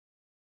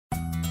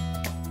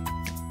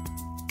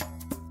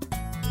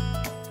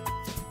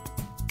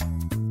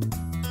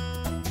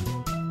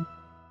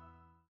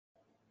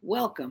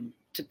Welcome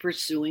to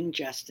Pursuing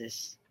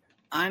Justice.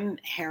 I'm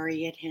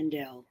Harriet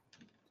Hendel.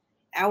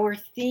 Our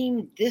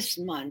theme this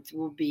month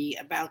will be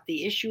about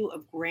the issue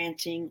of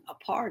granting a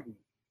pardon,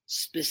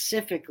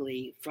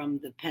 specifically from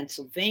the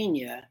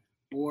Pennsylvania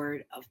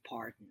Board of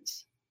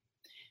Pardons.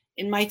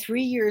 In my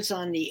 3 years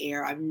on the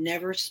air, I've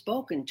never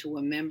spoken to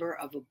a member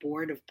of a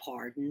board of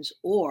pardons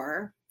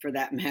or, for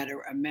that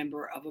matter, a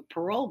member of a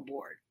parole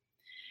board.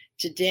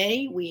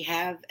 Today, we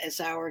have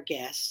as our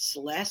guest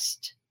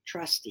Celeste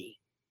Trusty.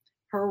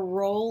 Her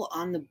role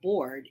on the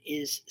board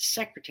is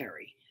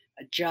secretary,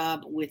 a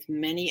job with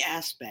many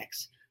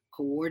aspects,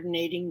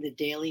 coordinating the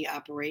daily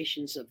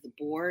operations of the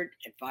board,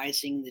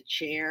 advising the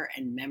chair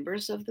and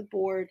members of the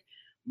board,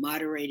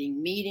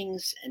 moderating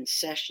meetings and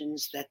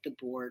sessions that the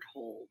board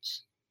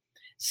holds.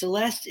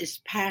 Celeste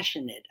is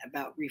passionate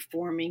about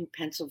reforming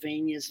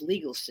Pennsylvania's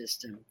legal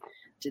system.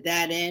 To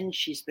that end,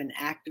 she's been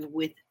active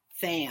with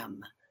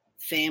FAM,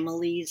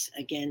 Families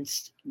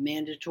Against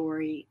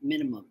Mandatory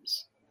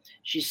Minimums.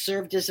 She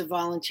served as a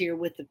volunteer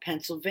with the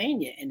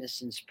Pennsylvania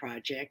Innocence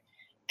Project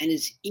and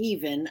is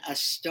even a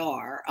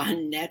star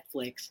on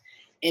Netflix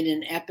in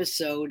an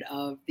episode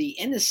of The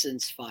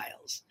Innocence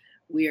Files.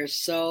 We are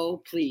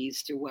so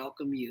pleased to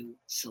welcome you,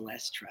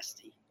 Celeste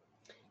Trusty.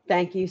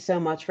 Thank you so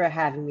much for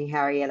having me,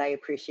 Harriet. I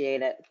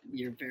appreciate it.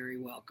 You're very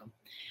welcome.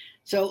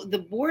 So the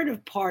Board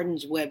of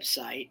Pardons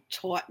website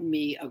taught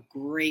me a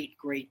great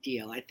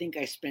deal. I think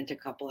I spent a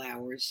couple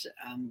hours,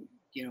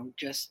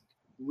 just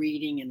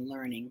reading and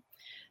learning.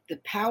 The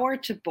power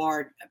to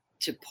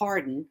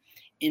pardon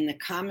in the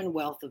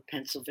Commonwealth of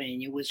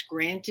Pennsylvania was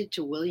granted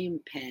to William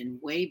Penn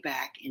way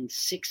back in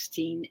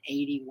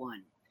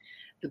 1681.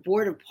 The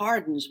Board of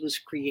Pardons was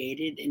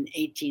created in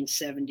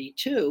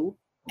 1872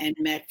 and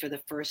met for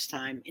the first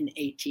time in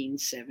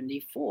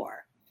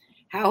 1874.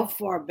 How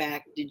far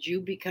back did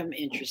you become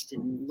interested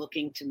in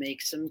looking to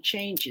make some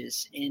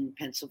changes in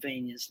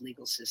Pennsylvania's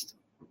legal system?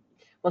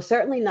 Well,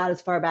 certainly not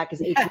as far back as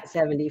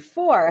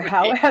 1874.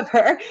 Right.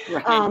 However,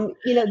 right.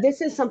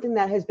 This is something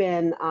that has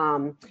been,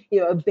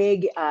 a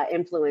big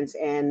influence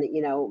in,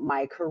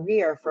 my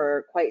career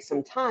for quite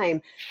some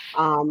time.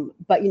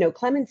 But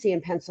clemency in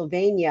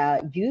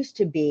Pennsylvania used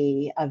to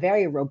be a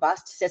very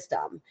robust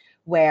system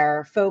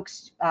where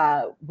folks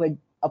would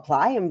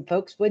apply and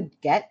folks would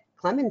get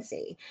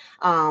clemency.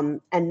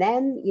 And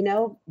then,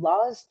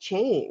 laws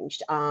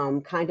changed,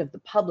 kind of the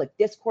public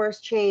discourse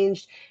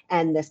changed,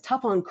 and this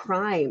tough on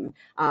crime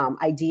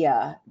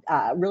idea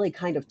really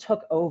kind of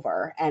took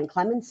over, and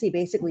clemency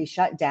basically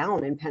shut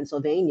down in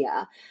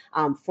Pennsylvania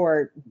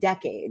for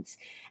decades.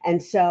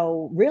 And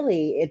so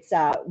really it's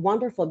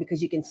wonderful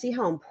because you can see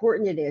how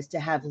important it is to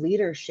have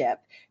leadership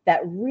that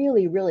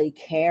really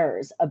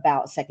cares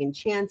about second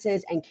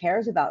chances and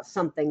cares about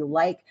something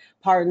like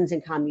pardons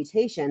and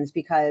commutations,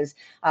 because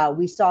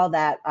we saw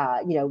that,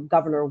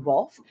 Governor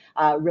Wolf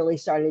really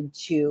started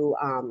to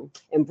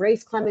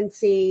embrace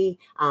clemency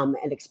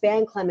and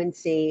expand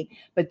clemency.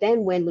 But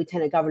then when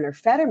Lieutenant Governor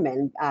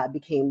Fetterman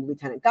became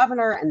Lieutenant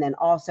Governor, and then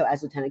also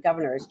as Lieutenant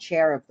Governor as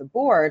chair of the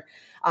board,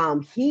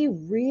 he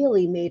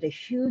really made a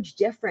huge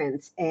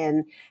difference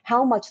in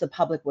how much the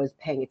public was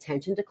paying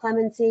attention to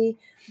clemency,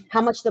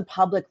 how much the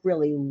public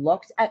really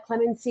looked at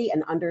clemency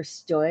and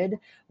understood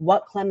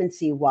what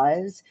clemency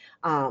was.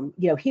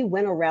 He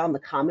went around the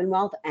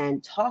Commonwealth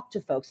and talked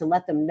to folks and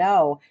let them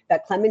know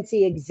that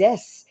clemency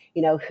exists,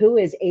 who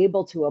is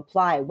able to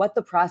apply, what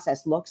the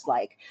process looks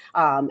like.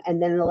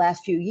 And then in the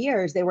last few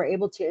years, they were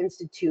able to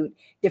institute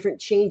different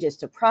changes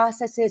to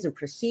processes and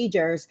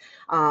procedures,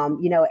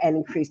 and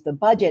increase the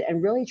budget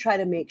and really try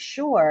to make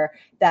sure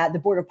that the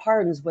Board of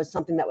Pardons was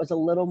something that was a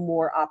little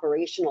more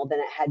operational than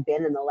it had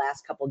been in the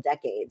last couple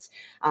decades.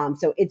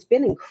 So it's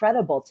been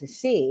incredible to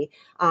see.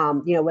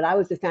 When I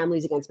was with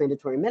Families Against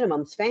Mandatory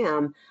Minimums,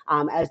 FAM,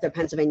 as the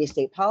Pennsylvania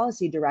State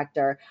Policy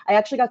Director, I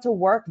actually got to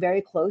work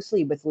very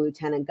closely with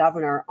Lieutenant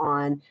Governor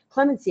on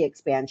clemency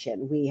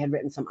expansion. We had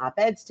written some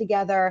op-eds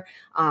together.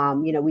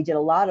 We did a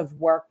lot of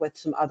work with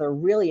some other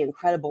really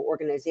incredible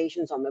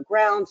organizations on the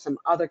ground, some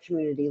other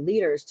community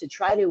leaders to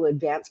try to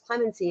advance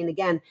clemency and,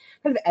 again,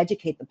 kind of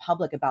educate the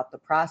public about the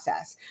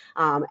process.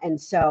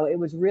 And so it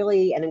was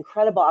really an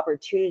incredible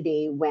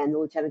opportunity when the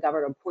Lieutenant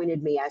Governor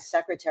appointed me as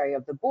secretary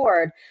of the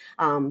board,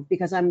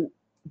 because I'm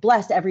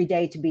blessed every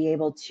day to be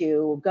able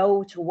to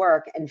go to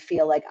work and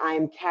feel like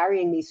I'm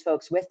carrying these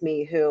folks with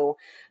me who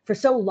for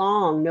so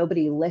long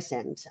nobody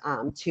listened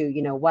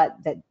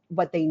to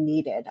what they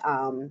needed,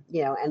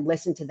 and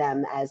listened to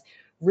them as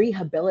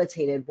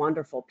rehabilitated,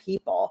 wonderful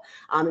people.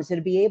 And so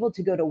to be able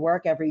to go to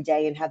work every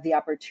day and have the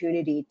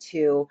opportunity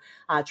to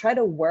try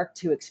to work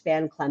to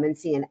expand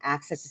clemency and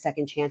access to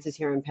second chances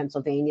here in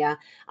Pennsylvania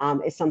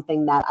is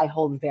something that I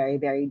hold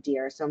very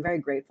dear. So I'm very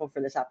grateful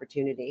for this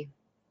opportunity.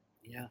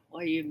 Yeah,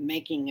 well, you're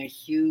making a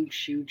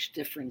huge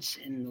difference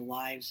in the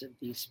lives of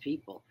these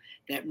people.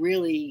 That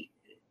really,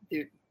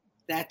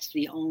 that's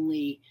the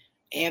only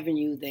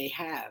avenue they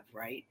have,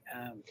 right?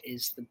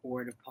 Is the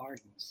Board of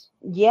Pardons.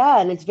 Yeah,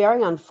 and it's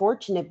very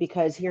unfortunate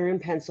because here in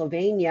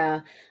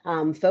Pennsylvania,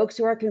 folks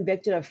who are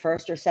convicted of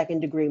first or second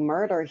degree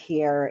murder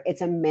here,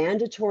 it's a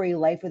mandatory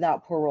life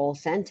without parole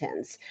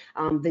sentence.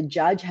 The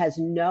judge has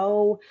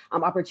no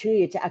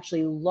opportunity to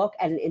actually look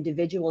at an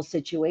individual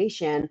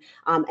situation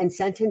and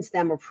sentence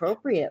them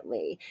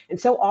appropriately. And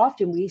so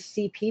often we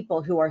see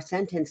people who are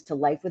sentenced to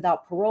life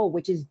without parole,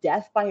 which is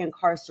death by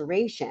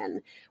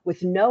incarceration,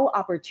 with no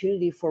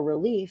opportunity for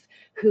relief,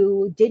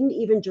 who didn't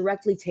even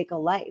directly take a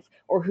life,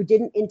 or who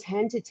didn't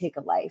intend to take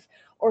a life,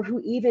 or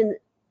who even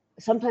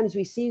sometimes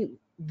we see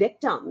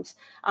victims,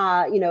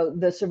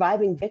 the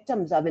surviving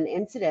victims of an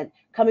incident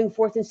coming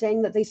forth and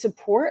saying that they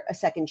support a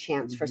second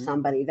chance for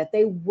somebody, that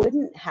they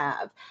wouldn't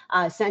have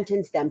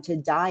sentenced them to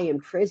die in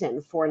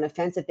prison for an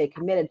offense that they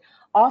committed,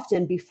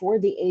 often before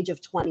the age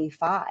of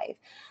 25.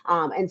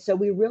 And so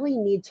we really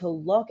need to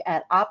look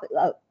at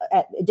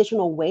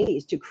additional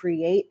ways to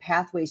create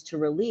pathways to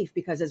relief,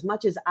 because as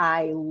much as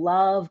I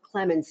love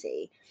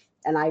clemency,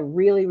 and I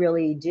really,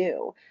 really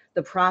do,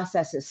 the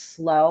process is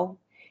slow.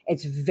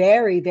 It's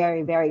very,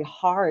 very, very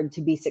hard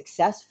to be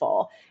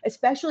successful,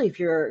 especially if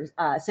you're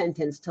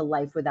sentenced to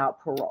life without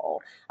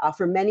parole.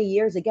 For many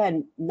years,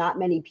 again, not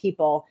many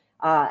people,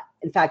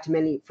 in fact,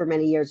 for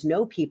many years,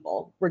 no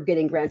people were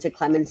getting granted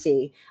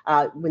clemency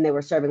when they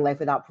were serving life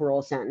without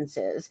parole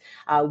sentences.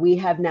 We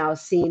have now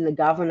seen the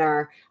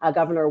Governor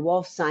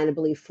Wolf, sign, I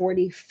believe,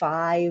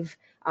 45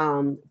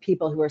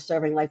 people who are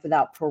serving life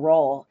without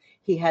parole.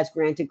 He has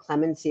granted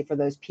clemency for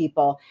those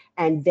people,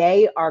 and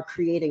they are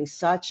creating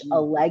such a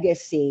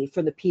legacy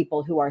for the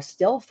people who are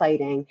still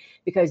fighting,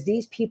 because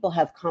these people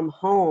have come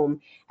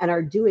home and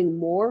are doing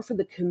more for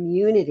the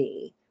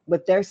community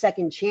with their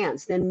second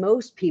chance than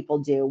most people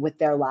do with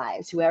their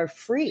lives, who are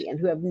free and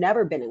who have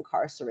never been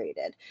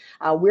incarcerated.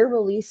 We're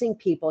releasing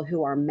people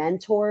who are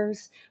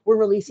mentors. We're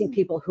releasing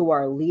people who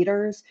are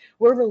leaders.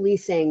 We're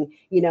releasing,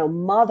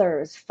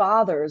 mothers,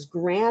 fathers,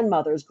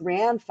 grandmothers,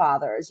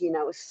 grandfathers,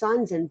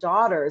 sons and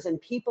daughters,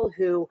 and people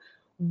who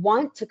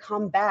want to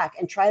come back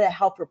and try to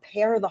help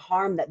repair the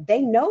harm that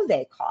they know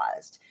they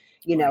caused,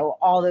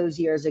 all those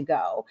years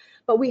ago.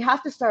 But we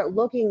have to start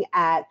looking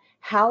at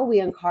how we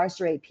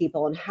incarcerate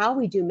people and how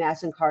we do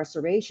mass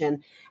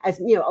incarceration. As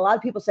a lot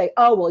of people say,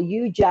 oh, well,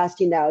 you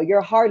just, your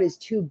heart is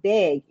too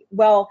big.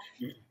 Well,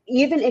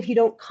 even if you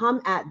don't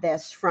come at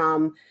this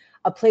from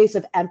a place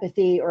of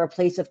empathy or a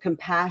place of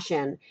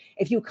compassion,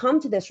 if you come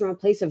to this from a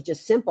place of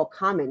just simple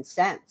common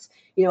sense,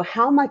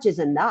 how much is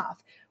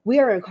enough? We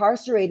are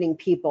incarcerating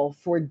people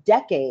for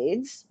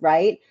decades,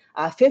 right?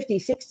 50,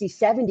 60,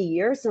 70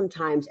 years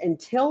sometimes,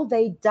 until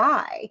they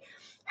die.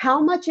 How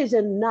much is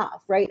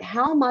enough, right?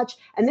 How much,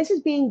 and this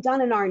is being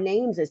done in our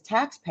names as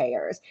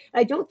taxpayers.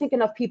 And I don't think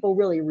enough people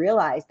really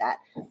realize that.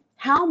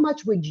 How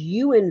much would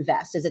you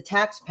invest as a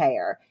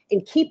taxpayer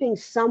in keeping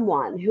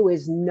someone who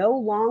is no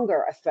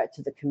longer a threat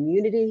to the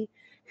community,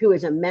 who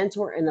is a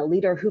mentor and a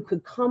leader, who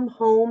could come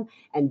home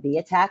and be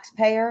a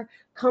taxpayer,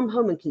 come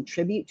home and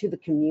contribute to the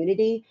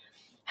community?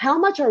 How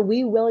much are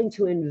we willing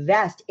to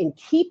invest in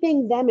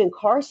keeping them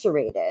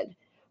incarcerated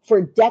for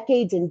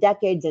decades and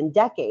decades and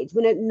decades,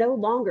 when it no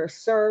longer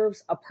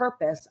serves a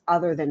purpose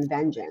other than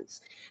vengeance?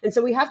 And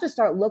so we have to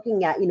start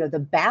looking at, the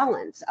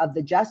balance of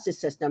the justice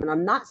system. And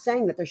I'm not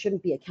saying that there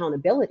shouldn't be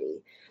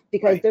accountability,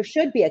 because there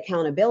should be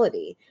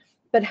accountability,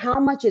 but how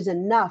much is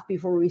enough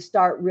before we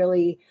start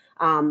really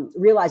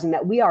realizing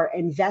that we are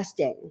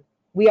investing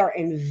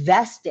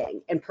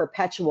in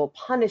perpetual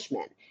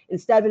punishment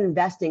instead of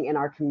investing in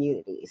our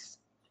communities?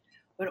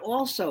 But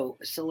also,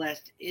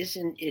 Celeste,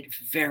 isn't it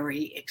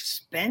very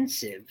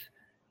expensive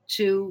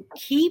to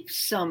keep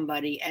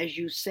somebody, as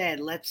you said,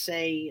 let's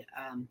say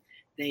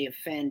they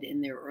offend in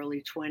their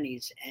early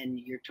 20s and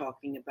you're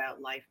talking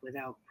about life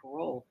without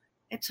parole?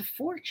 It's a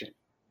fortune.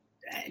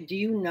 Do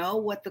you know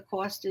what the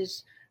cost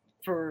is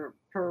per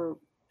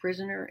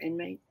prisoner,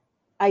 inmate?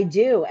 I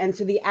do. And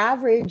so the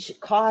average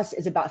cost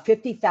is about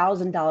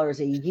 $50,000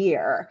 a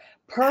year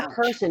per Ouch.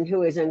 person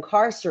who is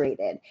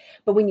incarcerated.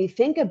 But when you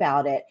think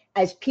about it,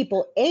 as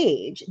people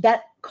age,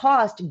 that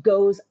cost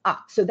goes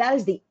up. So that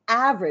is the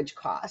average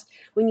cost.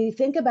 When you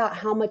think about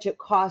how much it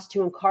costs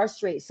to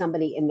incarcerate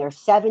somebody in their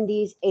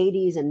 70s,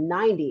 80s, and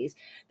 90s,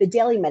 the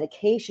daily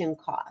medication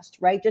cost,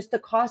 right? Just the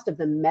cost of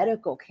the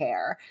medical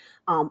care,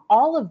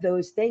 all of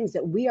those things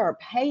that we are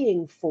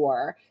paying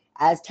for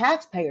as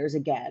taxpayers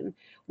again.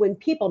 When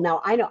people,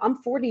 now I know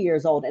I'm 40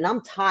 years old and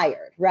I'm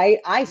tired, right?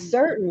 I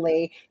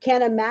certainly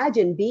can't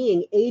imagine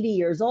being 80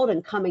 years old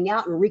and coming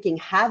out and wreaking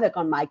havoc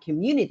on my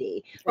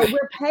community. But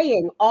we're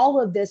paying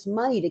all of this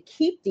money to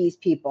keep these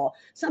people.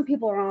 Some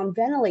people are on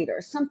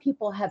ventilators. Some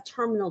people have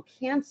terminal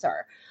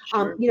cancer,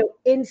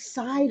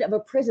 inside of a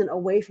prison,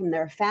 away from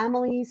their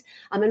families.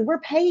 And we're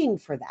paying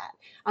for that.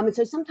 And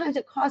so sometimes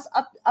it costs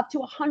up to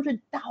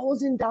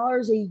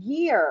 $100,000 a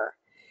year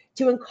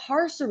to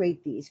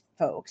incarcerate these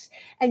folks.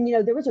 And,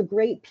 there was a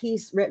great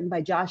piece written by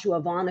Joshua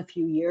Vaughn a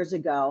few years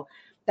ago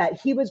that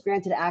he was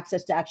granted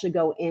access to actually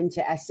go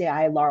into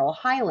SCI Laurel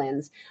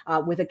Highlands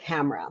with a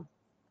camera.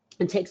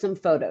 and take some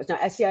photos. Now,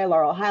 SCI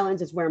Laurel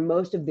Highlands is where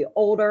most of the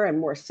older and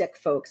more sick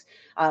folks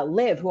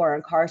live who are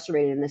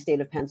incarcerated in the state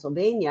of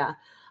Pennsylvania.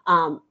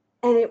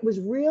 And it was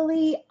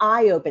really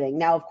eye-opening.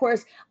 Now, of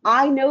course,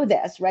 I know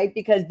this, right?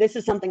 Because this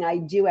is something I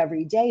do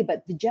every day,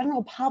 but the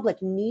general public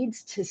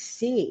needs to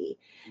see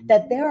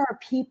that there are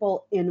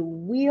people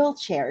in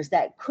wheelchairs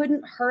that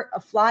couldn't hurt a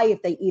fly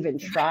if they even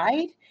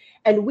tried.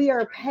 And we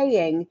are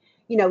paying,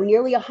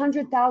 nearly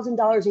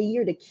 $100,000 a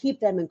year to keep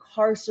them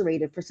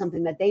incarcerated for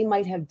something that they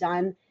might have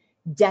done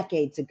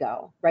decades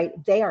ago, right?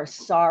 They are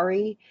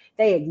sorry.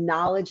 They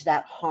acknowledge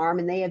that harm,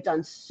 and they have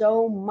done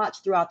so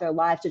much throughout their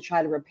lives to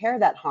try to repair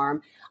that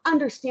harm,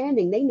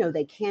 understanding they know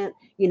they can't,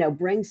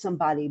 bring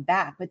somebody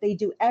back, but they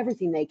do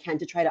everything they can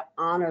to try to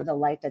honor the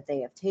life that they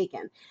have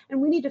taken.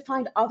 And we need to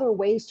find other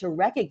ways to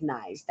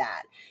recognize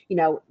that.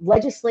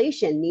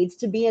 Legislation needs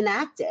to be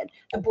enacted.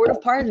 The Board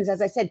of Pardons,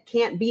 as I said,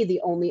 can't be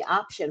the only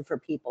option for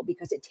people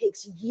because it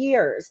takes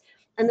years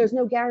and there's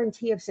no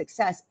guarantee of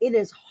success. It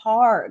is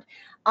hard.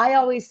 I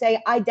always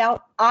say, I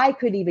doubt I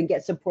could even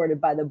get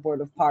supported by the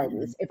Board of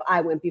Pardons if I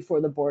went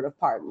before the Board of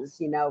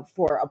Pardons,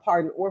 for a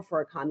pardon or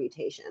for a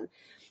commutation.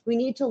 We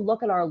need to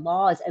look at our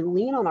laws and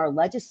lean on our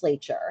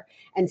legislature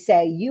and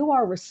say, you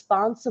are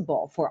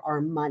responsible for our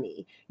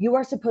money. You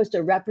are supposed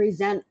to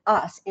represent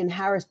us in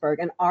Harrisburg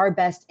and our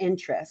best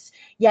interests.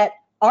 Yet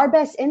our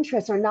best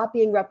interests are not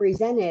being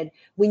represented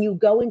when you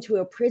go into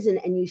a prison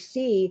and you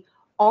see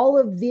all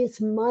of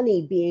this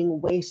money being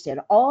wasted,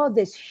 all of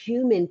this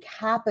human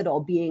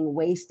capital being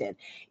wasted.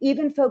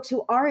 Even folks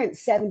who aren't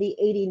 70,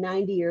 80,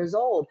 90 years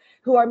old,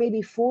 who are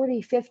maybe 40,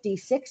 50,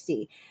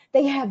 60,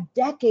 they have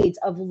decades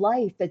of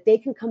life that they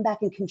can come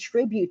back and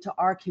contribute to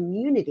our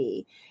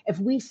community. If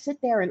we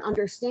sit there and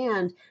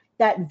understand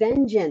that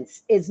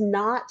vengeance is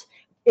not,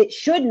 it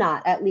should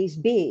not at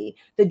least be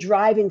the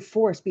driving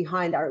force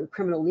behind our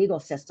criminal legal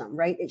system,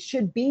 right? It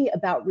should be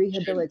about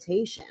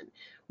rehabilitation.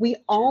 We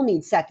all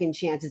need second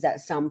chances at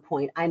some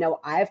point. I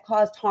know I've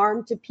caused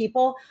harm to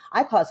people.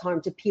 I cause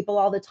harm to people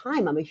all the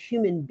time. I'm a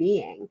human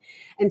being.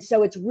 And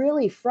so it's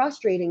really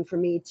frustrating for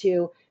me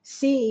to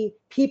see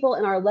people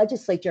in our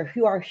legislature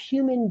who are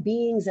human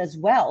beings as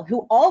well,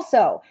 who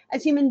also,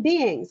 as human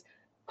beings,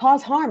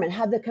 cause harm and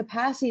have the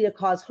capacity to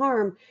cause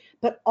harm,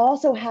 but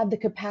also have the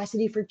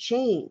capacity for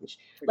change,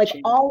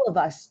 all of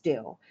us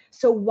do.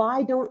 So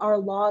why don't our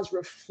laws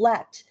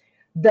reflect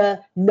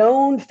the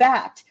known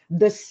fact,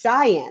 the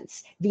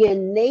science, the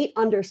innate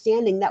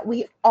understanding that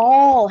we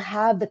all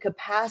have the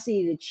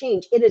capacity to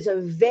change? It is a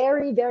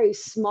very, very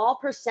small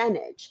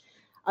percentage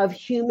of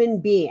human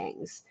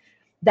beings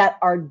that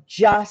are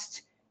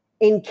just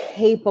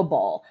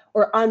incapable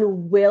or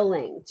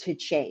unwilling to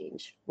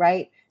change,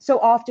 right? So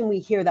often we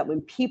hear that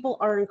when people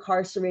are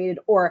incarcerated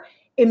or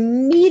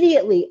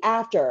immediately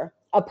after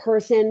a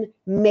person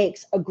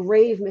makes a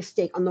grave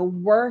mistake on the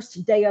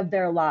worst day of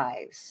their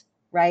lives,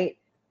 right?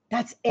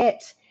 That's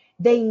it.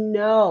 They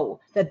know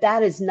that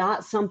that is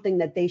not something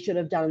that they should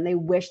have done, and they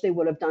wish they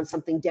would have done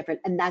something different.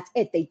 And that's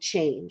it. They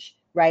change,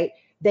 right?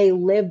 They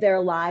live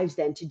their lives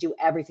then to do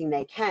everything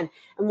they can.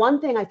 And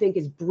one thing I think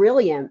is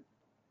brilliant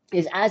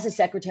is, as a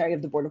secretary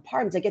of the Board of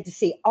Pardons, I get to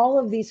see all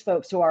of these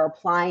folks who are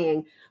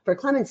applying for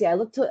clemency. I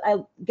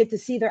get to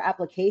see their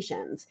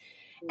applications.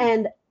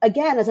 And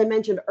again, as I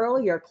mentioned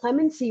earlier,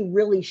 clemency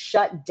really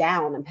shut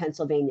down in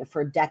Pennsylvania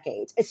for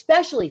decades,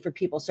 especially for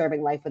people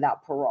serving life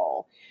without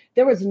parole.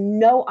 There was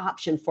no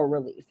option for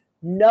relief,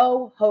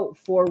 no hope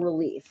for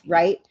relief,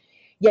 right?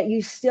 Yet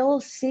you still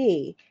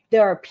see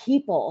there are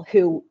people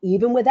who,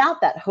 even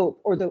without that hope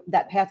or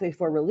that pathway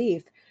for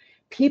relief,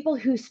 people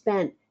who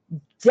spent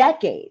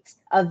decades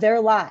of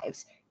their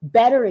lives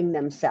bettering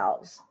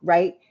themselves,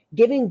 right?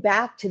 Giving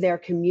back to their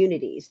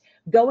communities,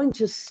 going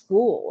to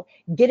school,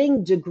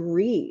 getting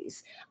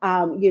degrees,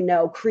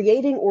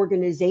 creating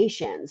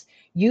organizations,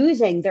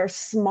 using their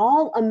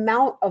small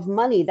amount of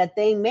money that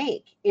they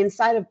make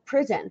inside of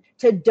prison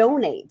to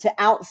donate to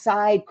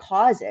outside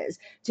causes,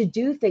 to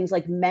do things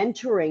like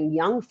mentoring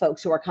young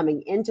folks who are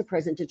coming into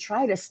prison to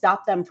try to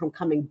stop them from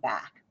coming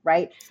back.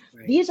 Right?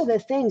 These are the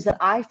things that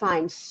I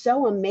find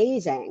so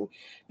amazing,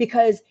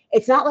 because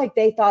it's not like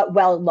they thought,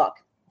 well, look,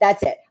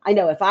 that's it. I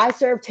know if I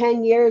serve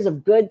 10 years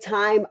of good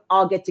time,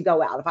 I'll get to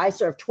go out. If I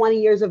serve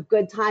 20 years of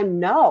good time,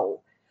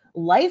 no.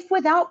 Life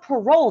without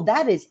parole,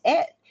 that is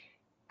it.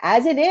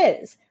 As it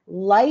is,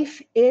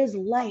 life is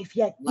life.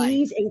 Yet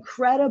these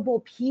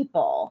incredible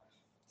people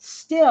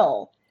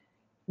still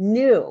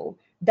knew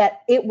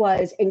that it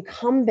was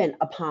incumbent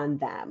upon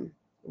them,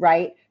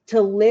 right,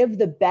 to live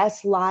the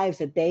best lives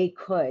that they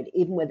could,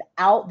 even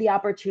without the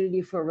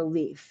opportunity for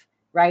relief,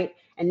 right?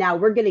 And now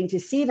we're getting to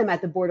see them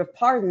at the Board of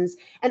Pardons,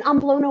 and I'm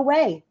blown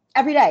away.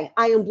 Every day,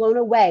 I am blown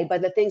away by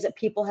the things that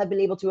people have been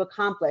able to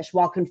accomplish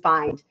while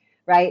confined,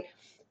 right?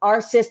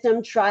 Our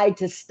system tried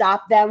to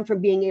stop them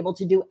from being able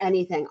to do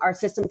anything. Our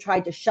system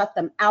tried to shut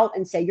them out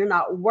and say, you're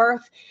not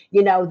worth,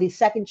 these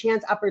second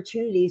chance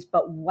opportunities.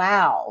 But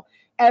wow,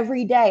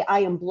 every day I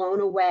am blown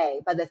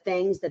away by the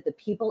things that the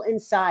people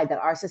inside, that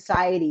our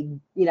society,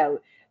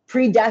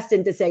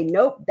 predestined to say,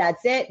 nope,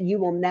 that's it. You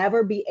will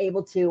never be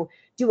able to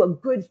do a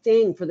good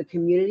thing for the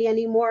community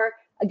anymore.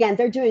 Again,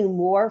 they're doing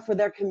more for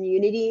their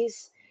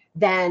communities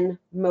than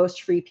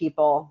most free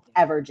people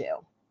ever do.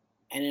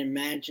 And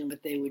imagine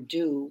what they would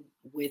do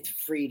with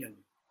freedom.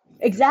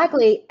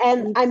 Exactly.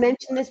 And I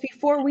mentioned this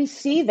before, we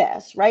see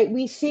this, right?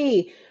 We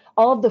see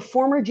all of the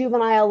former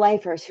juvenile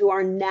lifers who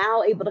are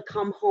now able to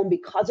come home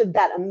because of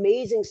that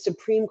amazing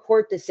Supreme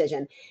Court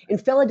decision in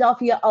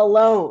Philadelphia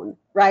alone,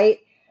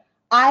 right?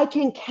 I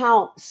can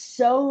count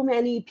so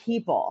many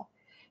people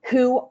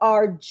who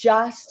are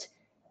just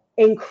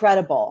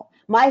incredible.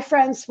 My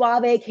friend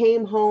Suave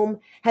came home,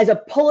 has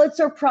a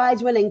Pulitzer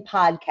Prize winning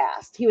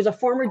podcast. He was a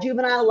former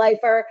juvenile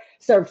lifer,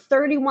 served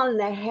 31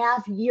 and a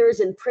half years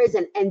in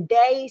prison. And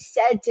they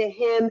said to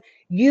him,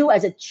 you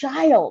as a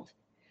child,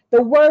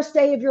 the worst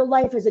day of your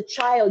life as a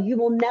child, you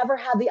will never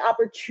have the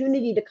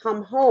opportunity to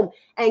come home.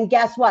 And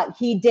guess what?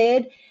 He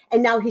did.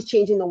 And now he's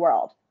changing the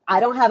world. I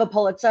don't have a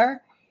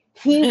Pulitzer.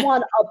 He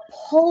won a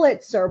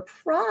Pulitzer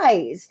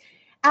Prize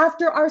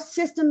after our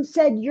system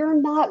said you're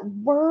not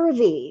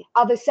worthy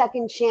of a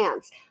second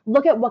chance.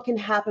 Look at what can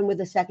happen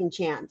with a second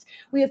chance.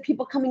 We have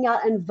people coming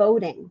out and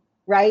voting,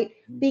 right?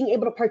 Being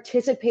able to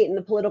participate in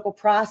the political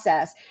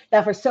process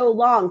that for so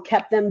long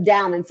kept them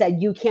down and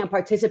said, you can't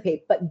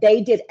participate. But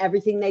they did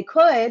everything they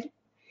could,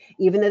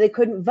 even though they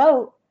couldn't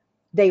vote.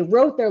 They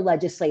wrote their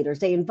legislators.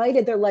 They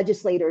invited their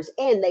legislators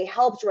in. They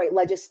helped write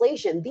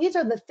legislation. These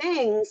are the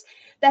things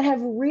that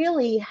have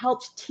really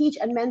helped teach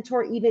and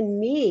mentor even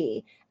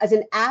me as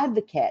an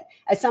advocate,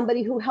 as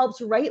somebody who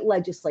helps write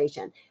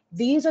legislation.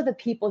 These are the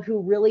people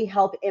who really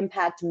help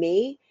impact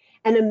me.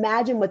 And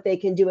imagine what they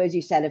can do, as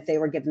you said, if they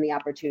were given the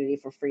opportunity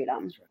for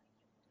freedom.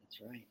 That's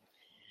right.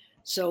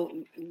 So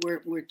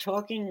we're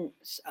talking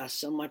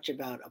so much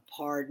about a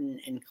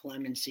pardon and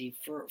clemency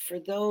for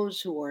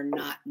those who are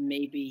not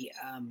maybe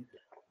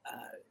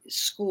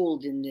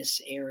schooled in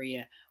this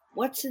area.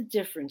 What's the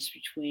difference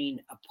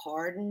between a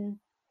pardon,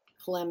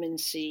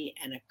 clemency,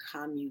 and a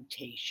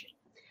commutation?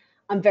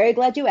 I'm very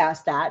glad you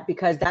asked that,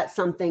 because that's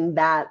something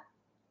that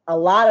a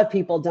lot of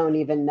people don't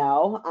even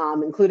know,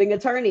 including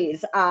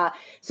attorneys.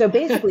 So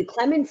basically,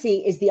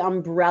 clemency is the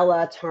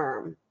umbrella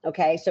term.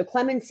 Okay, so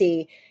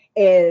clemency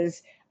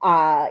is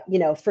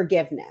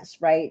forgiveness,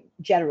 right?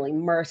 Generally,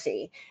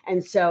 mercy.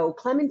 And so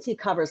clemency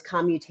covers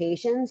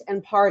commutations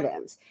and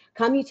pardons.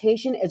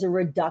 Commutation is a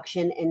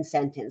reduction in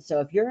sentence. So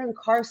if you're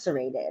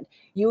incarcerated,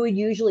 you would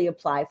usually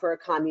apply for a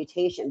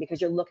commutation because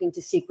you're looking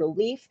to seek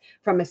relief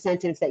from a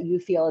sentence that you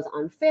feel is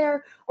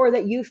unfair, or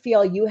that you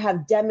feel you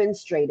have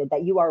demonstrated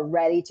that you are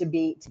ready to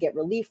get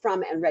relief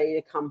from and ready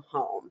to come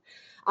home.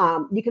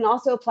 You can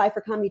also apply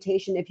for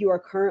commutation if you are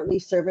currently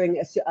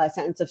serving a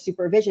sentence of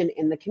supervision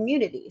in the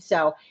community.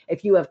 So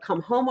if you have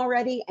come home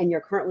already and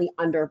you're currently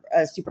under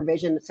a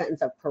supervision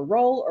sentence of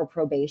parole or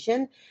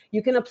probation,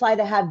 you can apply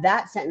to have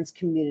that sentence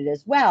commuted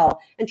as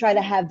well and try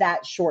to have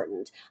that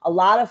shortened. A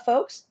lot of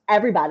folks,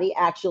 everybody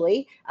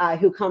actually,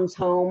 who comes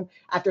home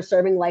after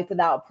serving life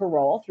without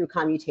parole through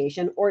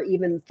commutation, or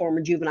even former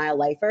juvenile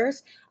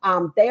lifers,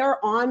 they are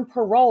on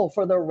parole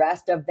for the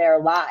rest of their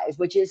lives,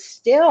 which is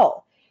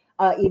still,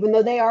 even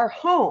though they are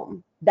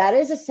home, that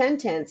is a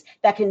sentence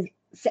that can,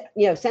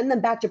 send them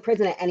back to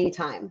prison at any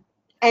time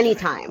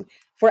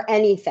for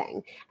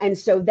anything. And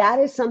so that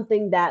is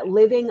something that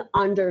living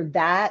under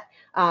that,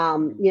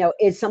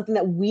 is something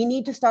that we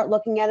need to start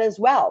looking at as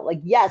well.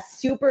 Like, yes,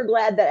 super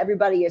glad that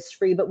everybody is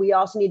free, but we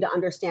also need to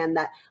understand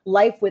that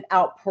life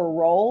without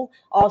parole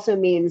also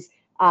means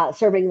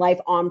serving life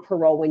on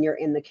parole when you're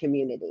in the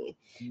community.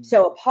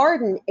 So a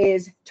pardon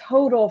is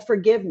total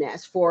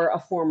forgiveness for a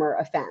former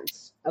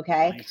offense.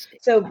 Okay.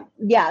 So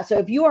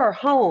if you are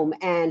home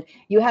and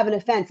you have an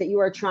offense that you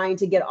are trying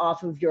to get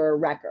off of your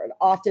record,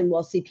 often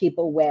we'll see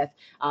people with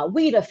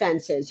weed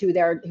offenses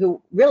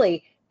who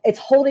really, it's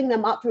holding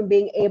them up from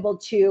being able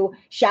to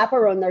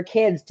chaperone their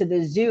kids to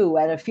the zoo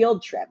at a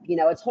field trip.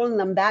 It's holding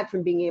them back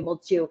from being able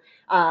to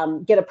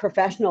get a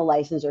professional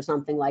license or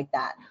something like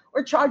that,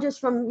 or charges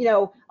from,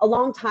 a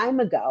long time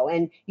ago.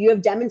 And you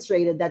have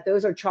demonstrated that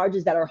those are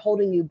charges that are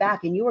holding you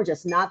back and you are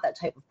just not that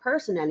type of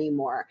person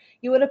anymore.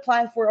 You would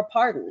apply for a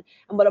pardon.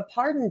 And what a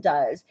pardon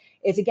does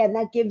is, again,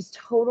 that gives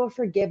total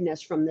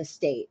forgiveness from the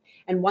state.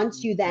 And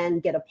once you then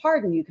get a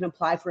pardon, you can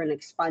apply for an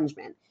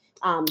expungement.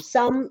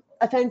 Some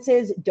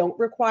offenses don't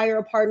require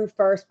a pardon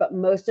first, but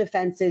most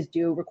offenses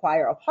do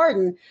require a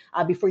pardon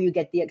before you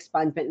get the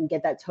expungement and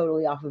get that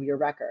totally off of your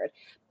record.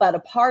 But a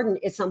pardon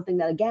is something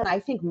that, again, I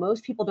think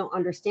most people don't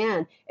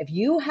understand. If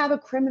you have a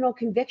criminal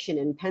conviction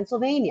in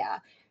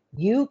Pennsylvania,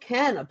 you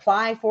can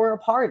apply for a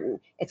pardon.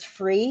 It's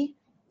free.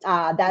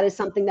 That is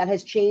something that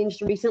has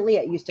changed recently.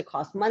 It used to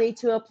cost money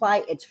to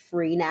apply. It's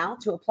free now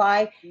to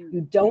apply.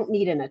 You don't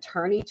need an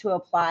attorney to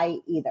apply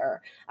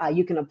either.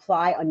 You can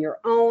apply on your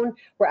own.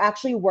 We're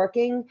actually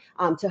working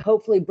to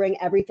hopefully bring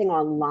everything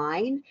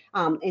online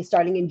and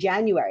starting in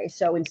January.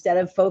 So instead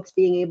of folks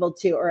being able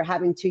to or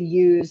having to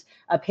use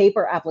a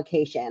paper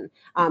application,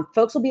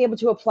 folks will be able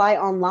to apply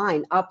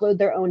online, upload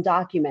their own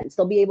documents.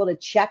 They'll be able to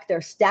check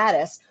their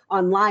status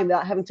online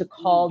without having to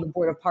call the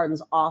Board of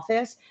Pardons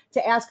office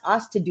to ask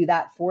us to do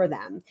that for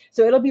them.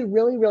 So it'll be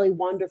really, really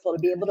wonderful to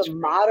be able to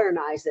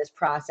modernize this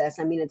process.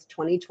 I mean, it's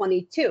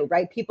 2022,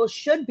 right? People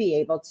should be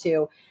able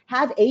to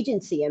have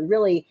agency and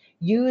really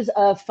use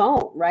a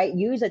phone, right?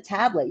 Use a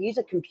tablet, use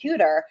a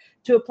computer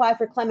to apply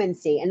for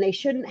clemency. And they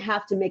shouldn't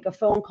have to make a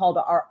phone call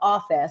to our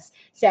office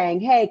saying,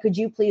 hey, could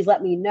you please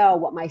let me know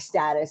what my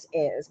status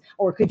is?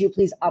 Or could you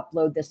please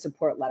upload this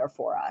support letter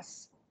for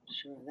us?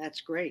 Sure, that's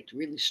great.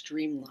 Really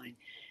streamlined.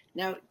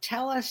 Now,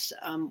 tell us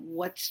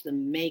what's the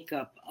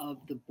makeup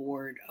of the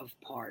Board of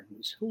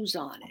Pardons? Who's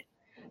on it?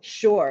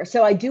 Sure.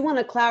 So I do want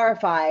to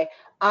clarify,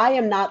 I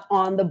am not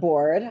on the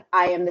board.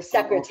 I am the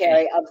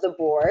secretary of the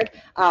board.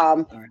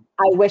 I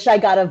wish I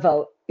got a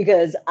vote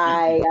because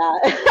I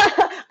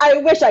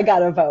wish I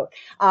got a vote.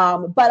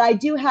 But I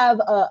do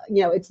have,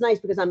 it's nice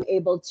because I'm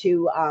able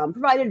to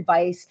provide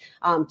advice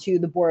to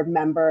the board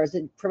members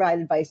and provide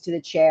advice to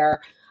the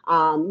chair.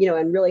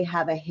 And really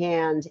have a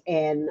hand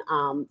in,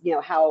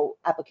 how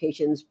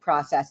applications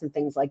process and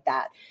things like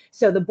that.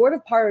 So the Board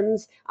of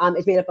Pardons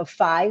is made up of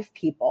 5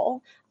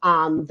 people.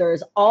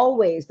 There's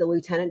always the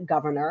Lieutenant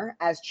Governor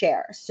as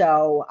chair.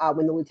 So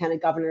when the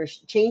Lieutenant Governor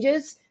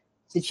changes,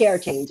 the chair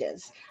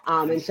changes.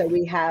 And so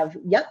we have,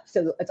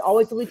 so it's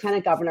always the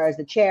Lieutenant Governor as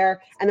the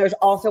chair. And there's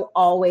also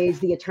always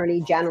the Attorney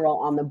General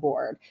on the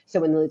board. So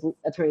when the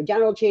Attorney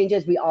General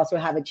changes, we also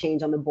have a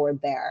change on the board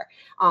there.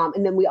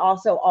 And then we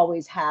also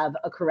always have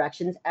a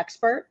corrections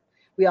expert.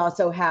 We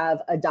also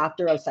have a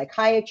doctor of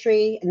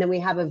psychiatry, and then we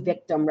have a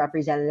victim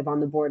representative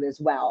on the board as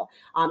well.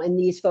 And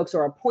these folks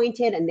are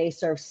appointed and they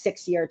serve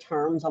 6-year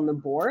terms on the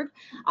board.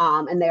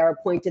 And they are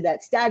appointed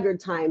at staggered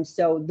times.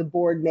 So the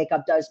board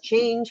makeup does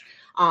change.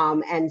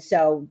 And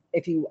so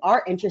if you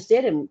are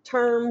interested in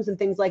terms and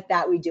things like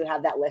that, we do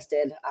have that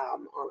listed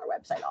on our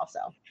website also.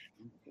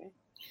 Okay.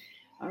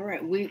 All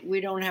right. We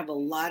don't have a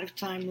lot of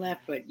time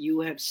left, but you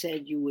have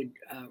said you would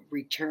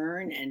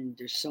return, and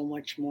there's so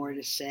much more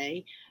to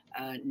say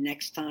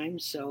next time.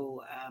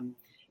 So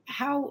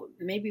how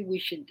maybe we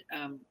should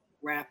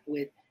wrap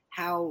with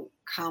how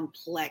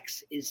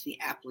complex is the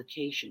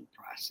application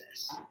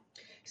process?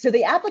 So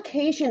the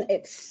application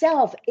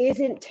itself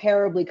isn't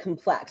terribly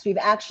complex. We've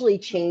actually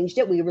changed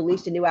it. We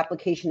released a new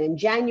application in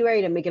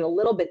January to make it a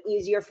little bit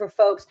easier for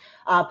folks,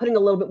 putting a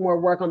little bit more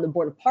work on the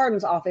Board of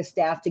Pardons office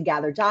staff to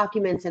gather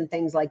documents and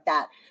things like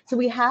that. So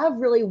we have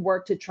really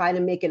worked to try to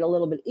make it a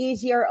little bit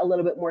easier, a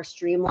little bit more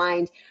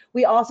streamlined.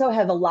 We also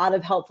have a lot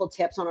of helpful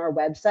tips on our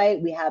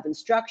website. We have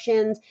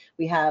instructions,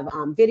 we have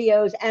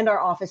videos, and our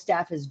office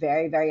staff is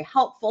very, very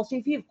helpful. So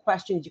if you have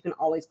questions, you can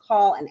always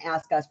call and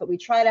ask us. But we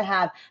try to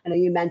have, I know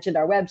you mentioned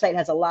our website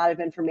has a lot of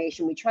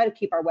information. We try to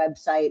keep our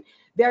website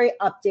very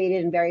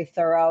updated and very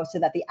thorough so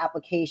that the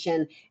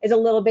application is a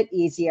little bit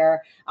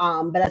easier.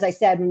 But as I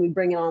said, when we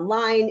bring it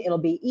online, it'll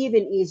be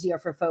even easier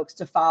for folks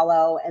to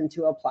follow and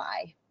to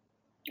apply.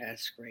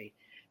 That's great.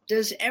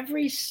 Does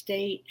every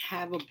state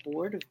have a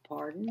Board of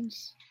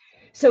Pardons?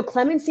 So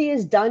clemency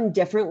is done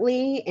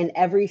differently in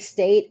every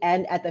state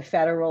and at the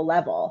federal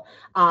level.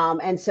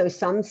 And so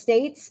some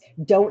states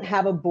don't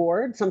have a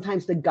board.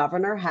 Sometimes the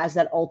governor has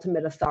that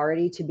ultimate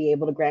authority to be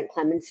able to grant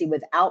clemency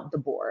without the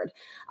board.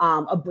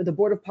 The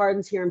Board of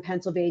Pardons here in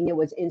Pennsylvania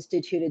was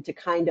instituted to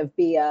kind of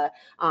be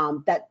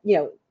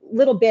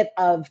little bit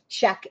of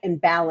check and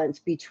balance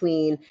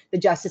between the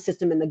justice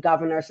system and the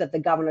governor, so that the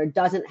governor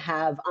doesn't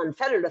have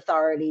unfettered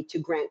authority to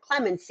grant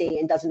clemency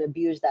and doesn't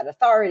abuse that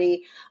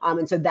authority.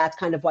 And so that's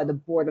kind of why the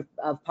Board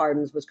of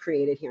Pardons was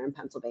created here in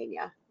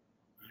Pennsylvania.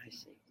 I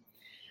see.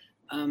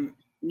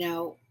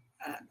 Now,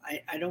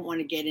 I don't want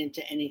to get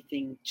into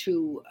anything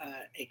too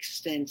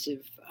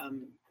extensive.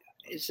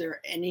 Is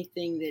there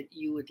anything that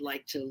you would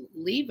like to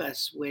leave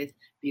us with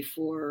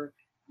before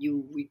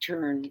you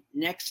return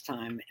next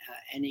time?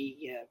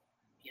 Anything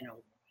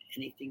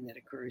that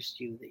occurs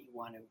to you that you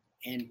want to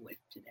end with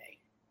today?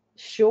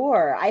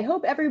 Sure. I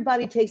hope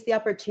everybody takes the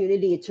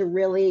opportunity to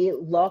really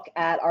look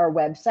at our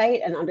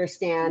website and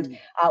understand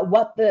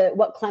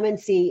what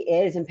clemency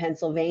is in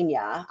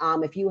Pennsylvania.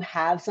 If you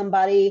have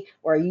somebody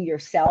or you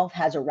yourself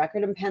has a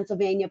record in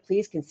Pennsylvania,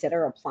 please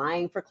consider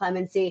applying for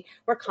clemency.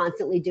 We're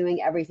constantly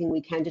doing everything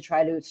we can to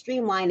try to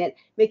streamline it,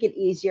 make it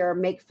easier,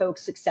 make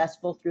folks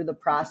successful through the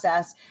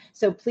process.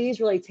 So please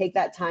really take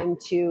that time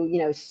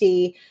to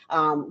see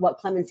what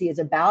clemency is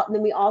about. And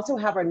then we also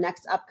have our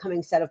next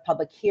upcoming set of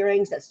public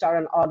hearings that start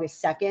on August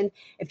 2nd.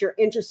 If you're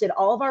interested,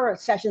 all of our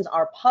sessions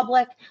are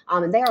public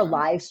and they are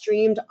live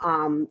streamed.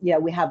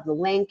 We have the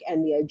link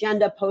and the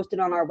agenda posted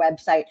on our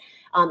website.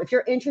 If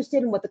you're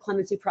interested in what the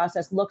clemency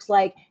process looks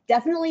like,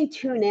 definitely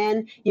tune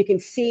in. You can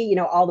see,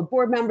 all the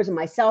board members and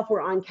myself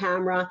were on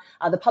camera.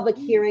 The public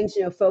hearings,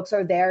 folks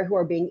are there who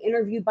are being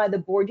interviewed by the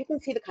board. You can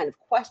see the kind of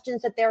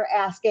questions that they're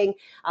asking.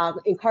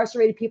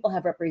 Incarcerated people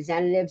have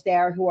representatives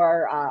there who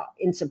are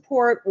in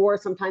support or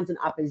sometimes in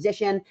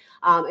opposition.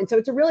 And so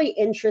it's a really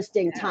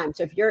interesting time.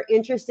 So if you're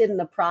interested in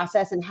the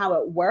process and how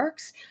it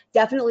works,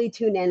 definitely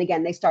tune in.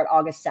 Again, they start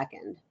August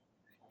 2nd.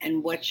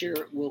 And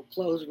we'll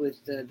close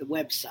with the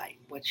website.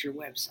 What's your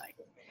website?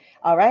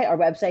 All right. Our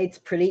website's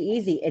pretty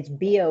easy. It's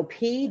bop.pa.gov.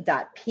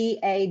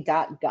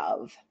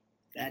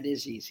 That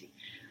is easy.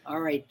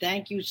 All right.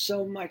 Thank you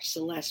so much,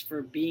 Celeste,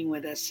 for being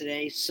with us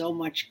today. So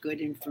much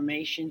good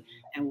information.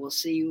 And we'll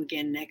see you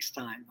again next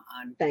time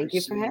on Thank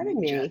you for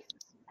having me.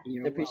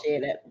 You're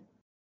appreciate welcome.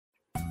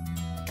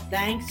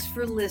 Thanks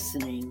for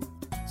listening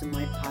to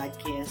my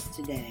podcast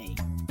today.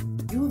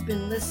 You have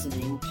been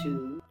listening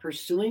to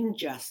Pursuing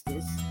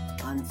Justice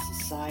on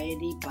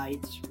Society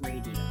Bites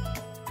Radio.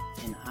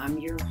 And I'm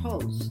your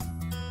host,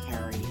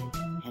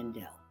 Harriet.